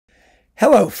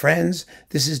Hello, friends.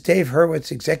 This is Dave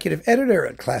Hurwitz, executive editor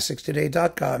at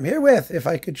ClassicsToday.com. Here with, if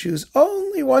I could choose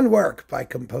only one work by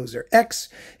composer X,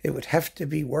 it would have to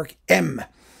be work M.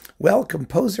 Well,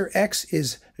 composer X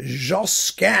is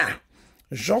Josquin.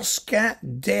 Josquin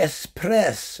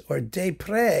Desprez, or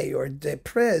Desprez, or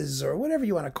Desprez, or whatever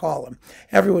you want to call him.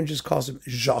 Everyone just calls him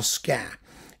Josquin.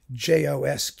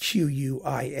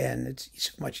 Josquin.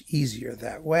 It's much easier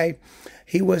that way.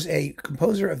 He was a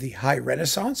composer of the High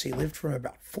Renaissance. He lived from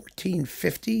about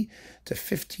 1450 to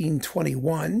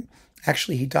 1521.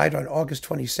 Actually, he died on August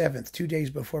 27th, 2 days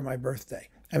before my birthday.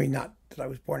 I mean, not that I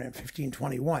was born in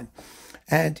 1521.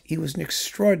 And he was an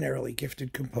extraordinarily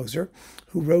gifted composer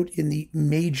who wrote in the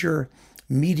major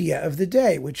media of the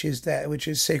day, which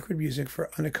is sacred music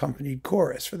for unaccompanied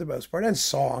chorus for the most part, and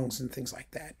songs and things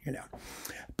like that, you know.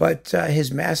 But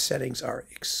his mass settings are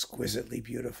exquisitely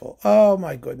beautiful. Oh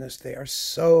my goodness, they are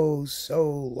so, so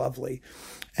lovely.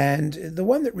 And the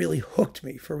one that really hooked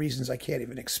me, for reasons I can't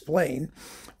even explain,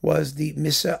 was the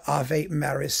Missa Ave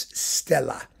Maris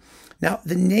Stella. Now,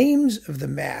 the names of the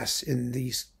mass in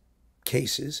these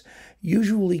cases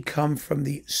usually come from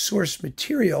the source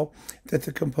material that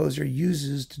the composer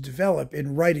uses to develop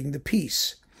in writing the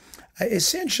piece.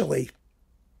 Essentially,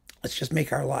 let's just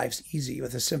make our lives easy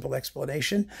with a simple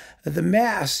explanation. The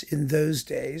Mass in those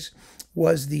days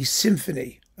was the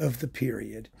symphony of the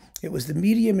period. It was the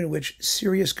medium in which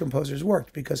serious composers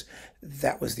worked because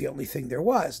that was the only thing there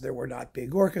was. There were not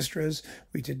big orchestras.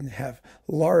 We didn't have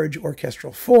large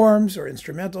orchestral forms or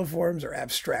instrumental forms or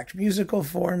abstract musical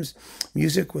forms.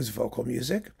 Music was vocal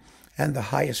music. And the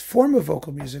highest form of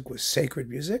vocal music was sacred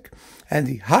music. And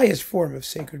the highest form of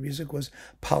sacred music was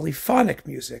polyphonic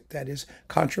music, that is,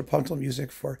 contrapuntal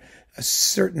music for a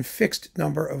certain fixed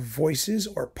number of voices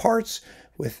or parts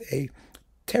with a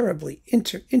terribly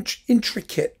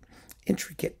intricate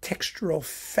textural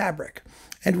fabric.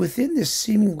 And within this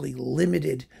seemingly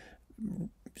limited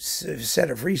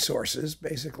set of resources,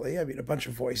 basically, I mean, a bunch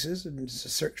of voices and a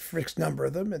certain fixed number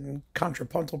of them and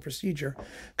contrapuntal procedure,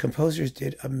 composers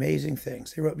did amazing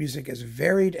things. They wrote music as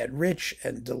varied and rich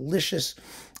and delicious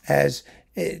as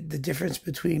the difference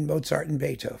between Mozart and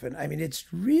Beethoven. I mean, it's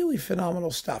really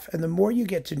phenomenal stuff. And the more you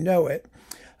get to know it,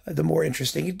 the more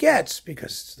interesting it gets,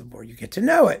 because the more you get to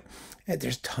know it. And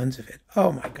there's tons of it.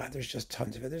 Oh my God, there's just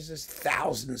tons of it. There's just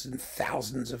thousands and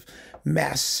thousands of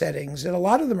mass settings, and a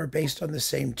lot of them are based on the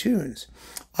same tunes.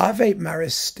 Ave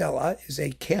Maris Stella is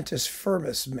a cantus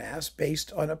firmus mass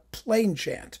based on a plain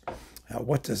chant. Now,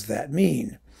 what does that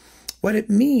mean? What it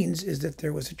means is that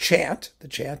there was a chant. The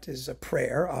chant is a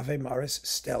prayer, Ave Maris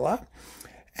Stella,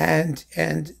 and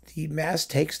the mass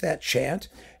takes that chant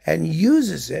and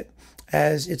uses it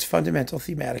as its fundamental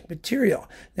thematic material.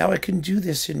 Now, it can do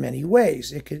this in many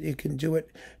ways. It can do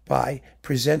it by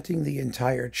presenting the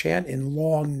entire chant in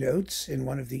long notes in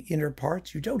one of the inner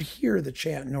parts. You don't hear the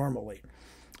chant normally.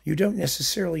 You don't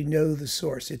necessarily know the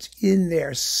source. It's in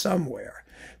there somewhere,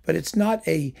 but it's not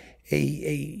a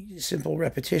simple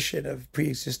repetition of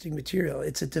pre-existing material.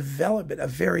 It's a development, a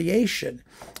variation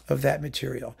of that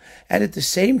material. And at the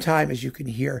same time as you can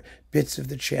hear bits of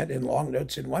the chant in long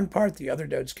notes in one part, the other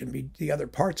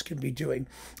parts can be doing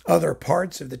other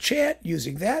parts of the chant,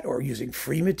 using that or using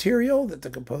free material that the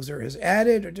composer has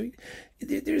added, or doing.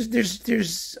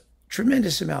 There's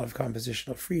tremendous amount of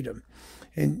compositional freedom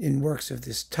in works of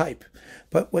this type.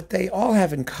 But what they all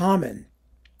have in common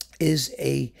is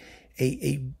a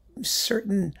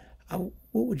certain, what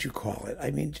would you call it? I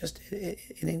mean, just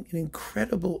an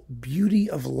incredible beauty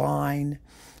of line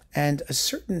and a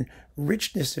certain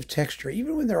richness of texture,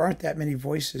 even when there aren't that many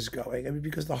voices going. I mean,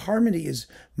 because the harmony is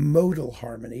modal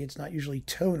harmony. It's not usually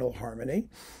tonal harmony.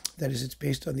 That is, it's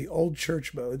based on the old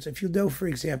church modes. If you know, for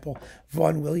example,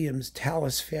 Vaughan Williams'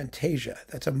 Tallis Fantasia,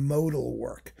 that's a modal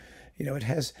work. You know, it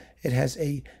has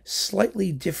a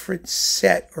slightly different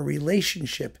set or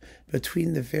relationship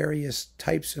between the various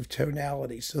types of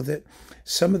tonality, so that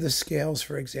some of the scales,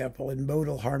 for example, in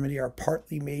modal harmony are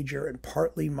partly major and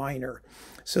partly minor.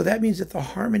 So that means that the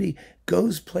harmony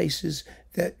goes places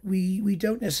that we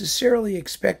don't necessarily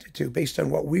expect it to based on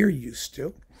what we're used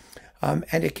to. And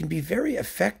it can be very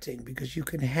affecting because you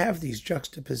can have these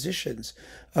juxtapositions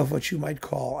of what you might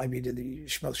call, I mean, in the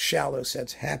most shallow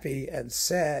sense, happy and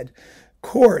sad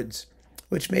chords,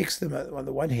 which makes them, on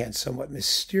the one hand, somewhat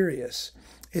mysterious,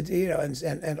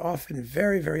 and often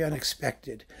very, very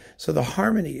unexpected. So the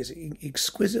harmony is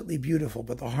exquisitely beautiful,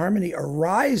 but the harmony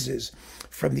arises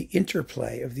from the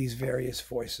interplay of these various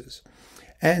voices.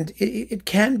 And it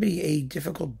can be a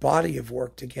difficult body of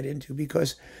work to get into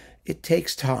because it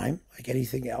takes time, like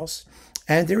anything else.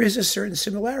 And there is a certain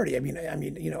similarity.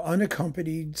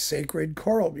 Unaccompanied sacred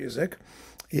choral music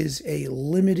is a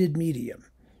limited medium.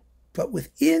 But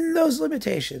within those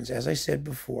limitations, as I said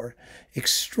before,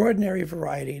 extraordinary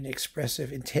variety and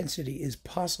expressive intensity is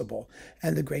possible.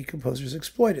 And the great composers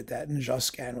exploited that. And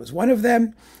Josquin was one of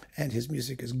them. And his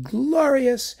music is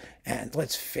glorious. And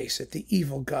let's face it, the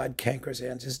evil god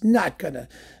Cankresans is not going to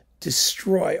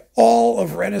destroy all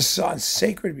of Renaissance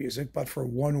sacred music, but for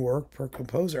one work per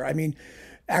composer.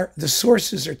 The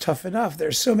sources are tough enough.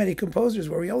 There's so many composers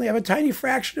where we only have a tiny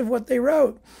fraction of what they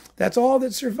wrote. That's all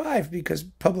that survived because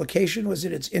publication was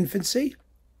in its infancy.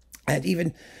 And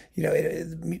even,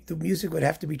 the music would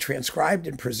have to be transcribed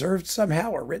and preserved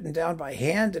somehow or written down by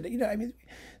hand. And,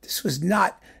 this was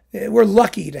not, we're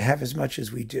lucky to have as much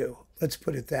as we do. Let's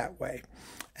put it that way.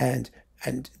 And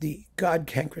the God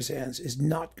Cankresans is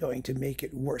not going to make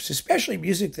it worse, especially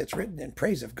music that's written in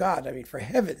praise of God. For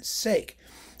heaven's sake.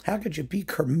 How could you be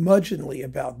curmudgeonly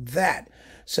about that?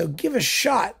 So give a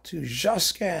shot to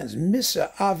Josquin's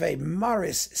Missa Ave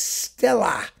Maris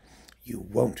Stella. You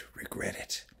won't regret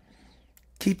it.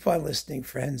 Keep on listening,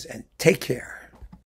 friends, and take care.